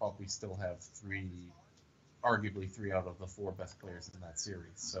Cavs probably still have arguably three out of the 4 best players in that series.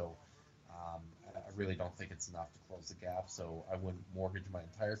 So I really don't think it's enough to close the gap, so I wouldn't mortgage my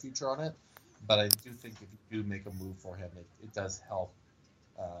entire future on it. But I do think if you do make a move for him, it does help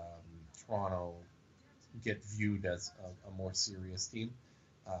Toronto get viewed as a more serious team,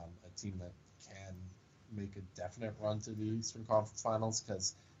 a team that can make a definite run to the Eastern Conference Finals,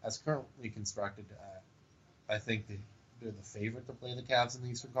 because as currently constructed, I think they're the favorite to play the Cavs in the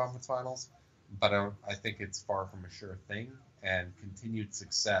Eastern Conference Finals, but I think it's far from a sure thing, and continued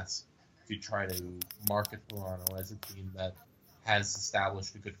success to try to market Toronto as a team that has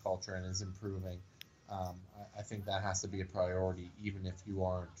established a good culture and is improving. I think that has to be a priority, even if you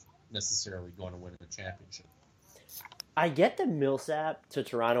aren't necessarily going to win a championship. I get the Millsap to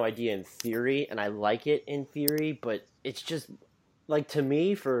Toronto idea in theory, and I like it in theory, but it's just, like, to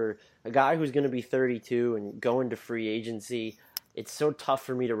me, for a guy who's going to be 32 and going to free agency, it's so tough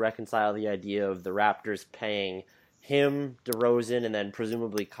for me to reconcile the idea of the Raptors paying him, DeRozan, and then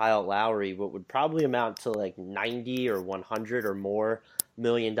presumably Kyle Lowry, what would probably amount to like 90 or 100 or more $1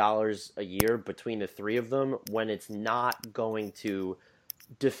 million a year between the three of them, when it's not going to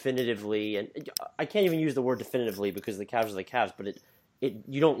definitively, and I can't even use the word definitively because the Cavs are the Cavs, but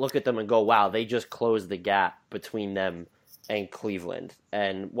you don't look at them and go, wow, they just closed the gap between them and Cleveland.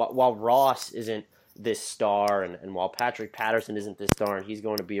 And while Ross isn't this star, and while Patrick Patterson isn't this star, and he's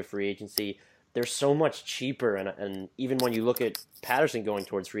going to be a free agency, they're so much cheaper. And even when you look at Patterson going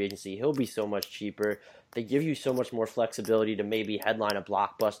towards free agency, he'll be so much cheaper. They give you so much more flexibility to maybe headline a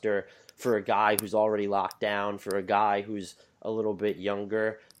blockbuster for a guy who's already locked down, for a guy who's a little bit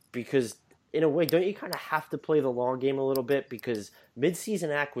younger, because in a way, don't you kind of have to play the long game a little bit? Because mid-season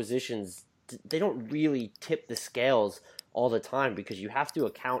acquisitions, they don't really tip the scales all the time, because you have to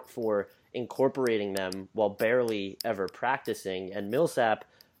account for incorporating them while barely ever practicing. And Millsap,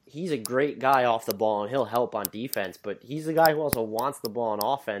 he's a great guy off the ball, and he'll help on defense, but he's a guy who also wants the ball on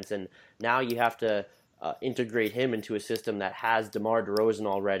offense, and now you have to integrate him into a system that has DeMar DeRozan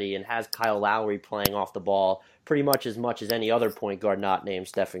already and has Kyle Lowry playing off the ball pretty much as any other point guard not named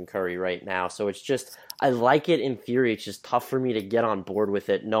Stephen Curry right now. So it's just, I like it in theory. It's just tough for me to get on board with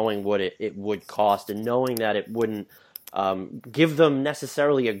it, knowing what it would cost and knowing that it wouldn't give them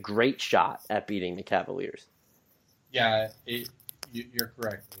necessarily a great shot at beating the Cavaliers. Yeah, you're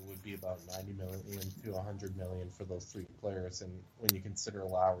correct. It would be about $90 million to $100 million for those three players, and when you consider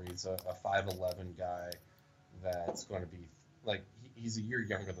Lowry's a 5'11" guy that's going to be like, he's a year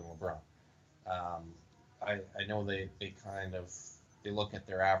younger than LeBron. I know they look at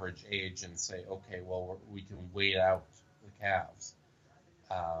their average age and say, okay, well, we can wait out the Cavs.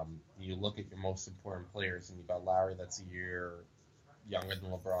 You look at your most important players, and you got Lowry that's a year younger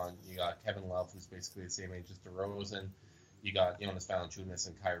than LeBron. You got Kevin Love, who's basically the same age as DeRozan. You got Jonas Valanciunas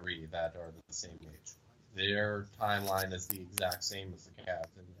and Kyrie that are the same age. Their timeline is the exact same as the Cavs,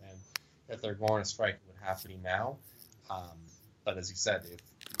 and if they're going to strike, it would have to be now. But as you said, if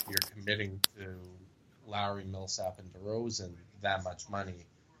you're committing to Lowry, Millsap, and DeRozan that much money,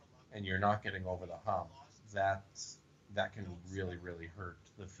 and you're not getting over the hump, that can really, really hurt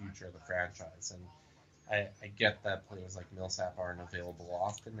the future of the franchise. And I get that players like Millsap aren't available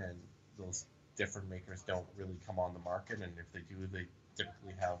often, and those different makers don't really come on the market, and if they do, they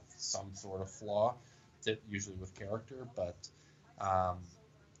typically have some sort of flaw, usually with character. But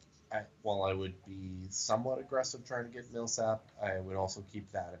while I would be somewhat aggressive trying to get Millsap, I would also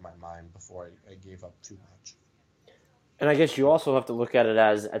keep that in my mind before I gave up too much. And I guess you also have to look at it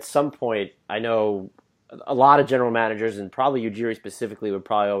as, at some point, I know a lot of general managers, and probably Ujiri specifically, would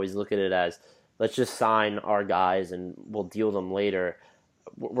probably always look at it as, let's just sign our guys and we'll deal them later.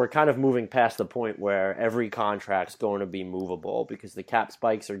 We're kind of moving past the point where every contract's going to be movable, because the cap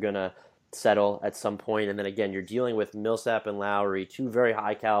spikes are going to settle at some point. And then again, you're dealing with Millsap and Lowry, two very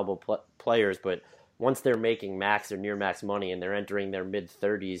high caliber players, but once they're making max or near max money and they're entering their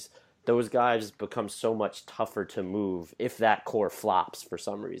mid-30s, those guys become so much tougher to move if that core flops for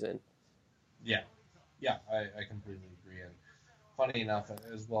some reason. Yeah, I completely agree. And funny enough,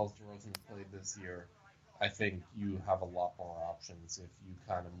 as well as DeRozan played this year, I think you have a lot more options if you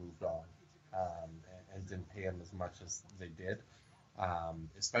kind of moved on and didn't pay them as much as they did,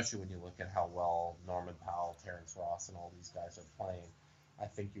 especially when you look at how well Norman Powell, Terrence Ross, and all these guys are playing. I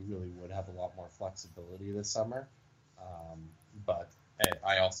think you really would have a lot more flexibility this summer. But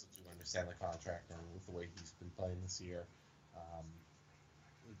I also do understand the contract, and with the way he's been playing this year,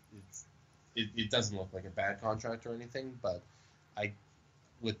 it doesn't look like a bad contract or anything, but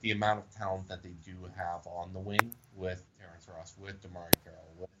with the amount of talent that they do have on the wing, with Terrence Ross, with DeMar Carroll,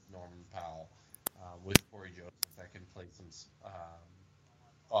 with Norman Powell, with Corey Joseph, that can play some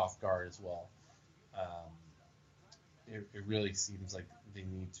off guard as well. It really seems like they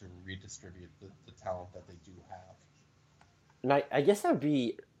need to redistribute the talent that they do have. And I guess that would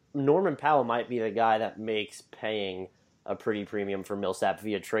be, Norman Powell might be the guy that makes paying a pretty premium for Millsap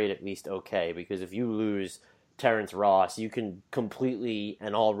via trade at least okay, because if you lose Terrence Ross, you can completely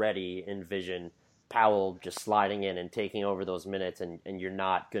and already envision Powell just sliding in and taking over those minutes, and you're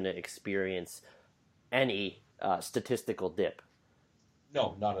not going to experience any statistical dip.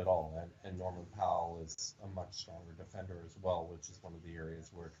 No, not at all. And Norman Powell is a much stronger defender as well, which is one of the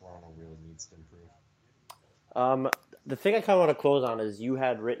areas where Toronto really needs to improve. The thing I kind of want to close on is you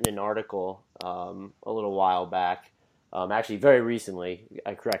had written an article a little while back, actually very recently,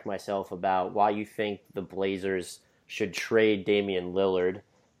 I correct myself, about why you think the Blazers should trade Damian Lillard.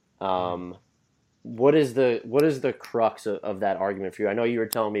 What is the crux of that argument for you? I know you were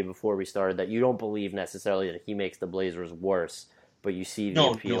telling me before we started that you don't believe necessarily that he makes the Blazers worse, but you see the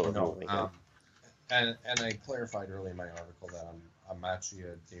appeal of moving him. And I clarified earlier in my article that I'm actually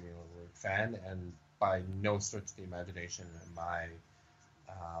a Damian Lillard fan, and by no stretch of the imagination am I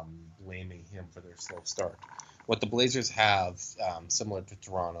blaming him for their slow start. What the Blazers have, similar to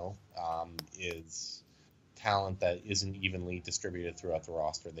Toronto, is talent that isn't evenly distributed throughout the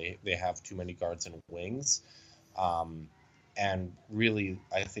roster. They have too many guards and wings, and really,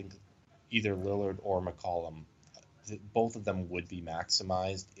 I think either Lillard or McCollum, both of them would be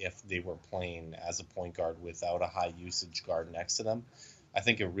maximized if they were playing as a point guard without a high usage guard next to them. I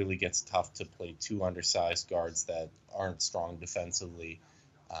think it really gets tough to play two undersized guards that aren't strong defensively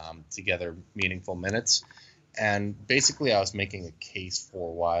together meaningful minutes. And basically, I was making a case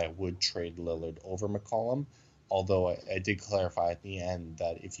for why I would trade Lillard over McCollum, although I did clarify at the end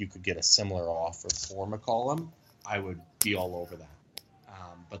that if you could get a similar offer for McCollum, I would be all over that.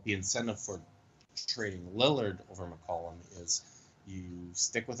 But the incentive for trading Lillard over McCollum is you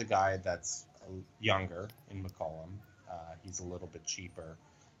stick with a guy that's younger in McCollum. He's a little bit cheaper.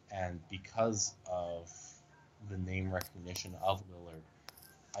 And because of the name recognition of Lillard,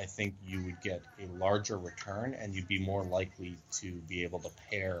 I think you would get a larger return, and you'd be more likely to be able to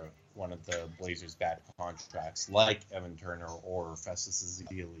pair one of the Blazers' bad contracts, like Evan Turner or Festus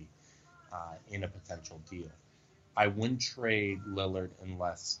Ezeli, in a potential deal. I wouldn't trade Lillard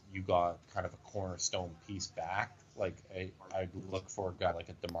unless you got kind of a cornerstone piece back. Like I'd look for a guy like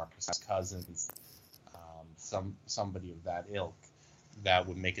a DeMarcus Cousins, somebody of that ilk that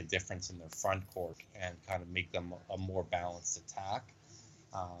would make a difference in their front court and kind of make them a more balanced attack.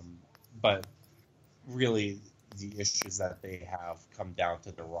 But really, the issues that they have come down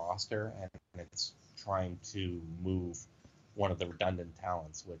to the roster, and it's trying to move one of the redundant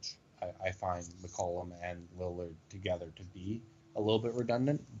talents, which I find McCollum and Lillard together to be a little bit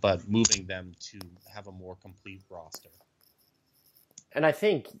redundant, but moving them to have a more complete roster. And I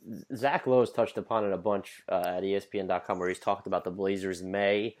think Zach Lowe has touched upon it a bunch at ESPN.com, where he's talked about the Blazers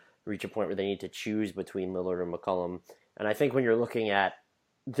may reach a point where they need to choose between Lillard and McCollum. And I think when you're looking at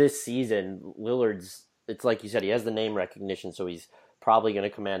this season, Lillard's, it's like you said, he has the name recognition, so he's probably going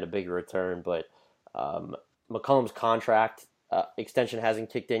to command a bigger return. But McCollum's contract extension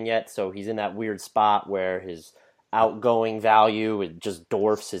hasn't kicked in yet, so he's in that weird spot where his outgoing value, it just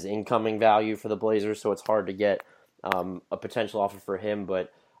dwarfs his incoming value for the Blazers, so it's hard to get a potential offer for him.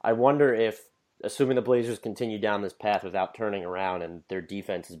 But I wonder if, assuming the Blazers continue down this path without turning around, and their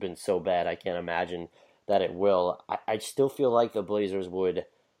defense has been so bad, I can't imagine that it will. I still feel like the Blazers would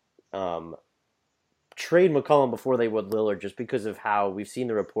trade McCollum before they would Lillard, just because of how we've seen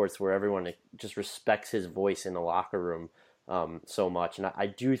the reports where everyone just respects his voice in the locker room so much. And I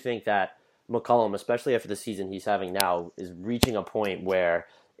do think that McCollum, especially after the season he's having now, is reaching a point where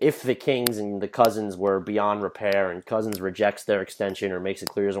if the Kings and the Cousins were beyond repair and Cousins rejects their extension or makes it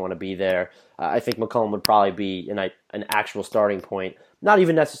clear he doesn't want to be there, I think McCollum would probably be an actual starting point, not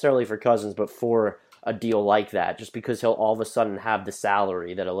even necessarily for Cousins, but for a deal like that, just because he'll all of a sudden have the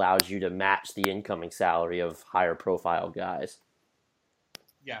salary that allows you to match the incoming salary of higher profile guys.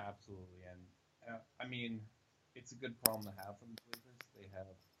 Yeah, absolutely. And I mean, it's a good problem to have for the Blazers. They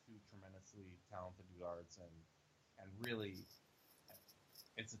have two tremendously talented guards, and really,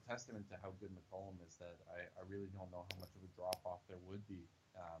 it's a testament to how good McCollum is that I really don't know how much of a drop-off there would be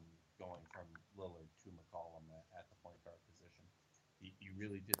going from Lillard to McCollum at the point guard position. He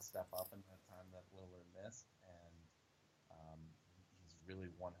really did step up in that time that Lillard missed, and he's really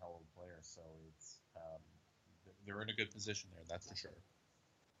one hell of a player. So it's they're in a good position there, that's for sure.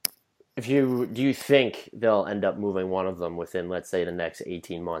 Do you think they'll end up moving one of them within, let's say, the next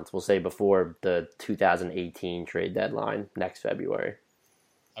 18 months? We'll say before the 2018 trade deadline next February.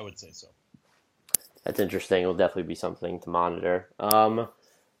 I would say so. That's interesting. It'll definitely be something to monitor.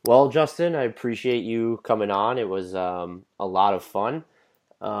 Well, Justin, I appreciate you coming on. It was a lot of fun.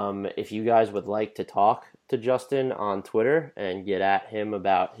 If you guys would like to talk to Justin on Twitter and get at him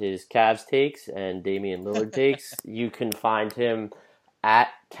about his Cavs takes and Damian Lillard takes, you can find him at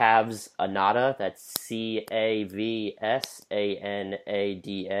Cavs Anada. That's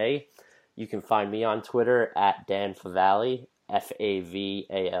CAVSANADA. You can find me on Twitter at Dan Favale,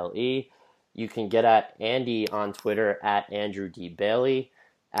 FAVALE. You can get at Andy on Twitter at Andrew D. Bailey.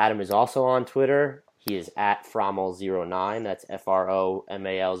 Adam is also on Twitter. He is at Fromal09. That's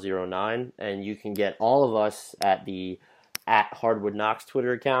FROMAL09. And you can get all of us at the at Hardwood Knocks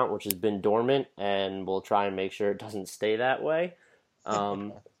Twitter account, which has been dormant, and we'll try and make sure it doesn't stay that way.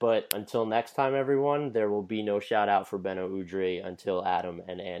 But until next time, everyone, there will be no shout out for Beno Udrih until Adam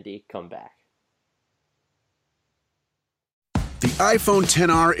and Andy come back. The iPhone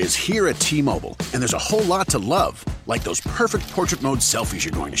XR is here at T-Mobile, and there's a whole lot to love, like those perfect portrait mode selfies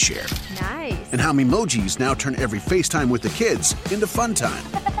you're going to share. Nice. And how Memojis now turn every FaceTime with the kids into fun time.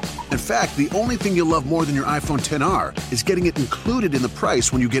 In fact, the only thing you'll love more than your iPhone XR is getting it included in the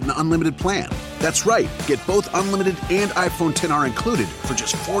price when you get an unlimited plan. That's right, get both unlimited and iPhone XR included for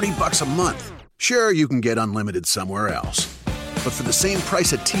just $40 a month. Sure, you can get unlimited somewhere else, but for the same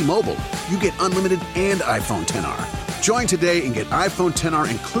price at T-Mobile, you get unlimited and iPhone XR. Join today and get iPhone XR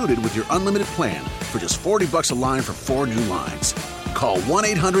included with your unlimited plan for just $40 a line for 4 new lines. Call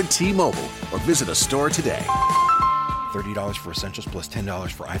 1-800-T-Mobile or visit a store today. $30 for Essentials plus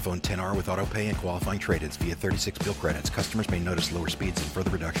 $10 for iPhone XR with autopay and qualifying trade-ins via 36 bill credits. Customers may notice lower speeds and further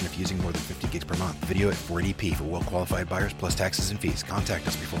reduction if using more than 50 gigs per month. Video at 480p for well-qualified buyers plus taxes and fees. Contact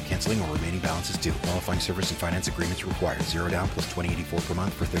us before canceling or remaining balance is due. Qualifying service and finance agreements required. 0 down plus $20.84 per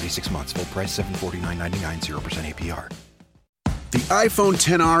month for 36 months. Full price $749.99, 0% APR. The iPhone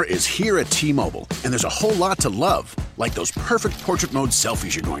XR is here at T-Mobile, and there's a whole lot to love, like those perfect portrait mode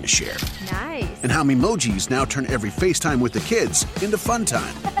selfies you're going to share. Nice. And how Memojis now turn every FaceTime with the kids into fun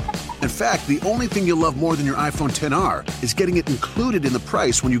time. In fact, the only thing you'll love more than your iPhone XR is getting it included in the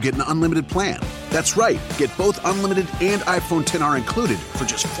price when you get an unlimited plan. That's right, get both unlimited and iPhone XR included for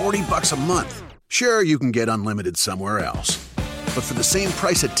just $40 a month. Sure, you can get unlimited somewhere else, but for the same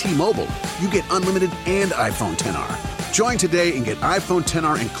price at T-Mobile, you get unlimited and iPhone XR. Join today and get iPhone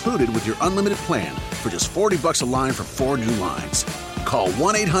XR included with your unlimited plan for just $40 a line for 4 new lines. Call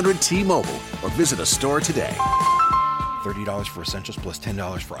 1-800-T-Mobile or visit a store today. $30 for Essentials plus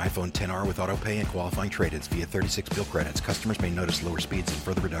 $10 for iPhone XR with autopay and qualifying trade-ins via 36 bill credits. Customers may notice lower speeds and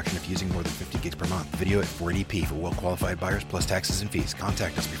further reduction if using more than 50 gigs per month. Video at 480p for well-qualified buyers plus taxes and fees.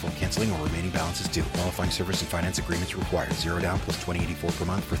 Contact us before canceling or remaining balance is due. Qualifying service and finance agreements required. 0 down plus $20.84 per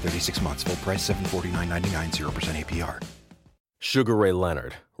month for 36 months. Full price $749.99, 0% APR. Sugar Ray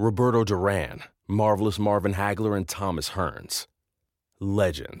Leonard, Roberto Duran, Marvelous Marvin Hagler, and Thomas Hearns.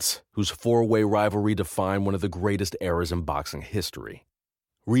 Legends, whose four-way rivalry defined one of the greatest eras in boxing history.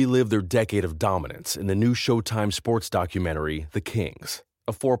 Relive their decade of dominance in the new Showtime sports documentary, The Kings,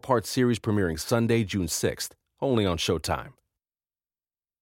 a 4-part series premiering Sunday, June 6th, only on Showtime.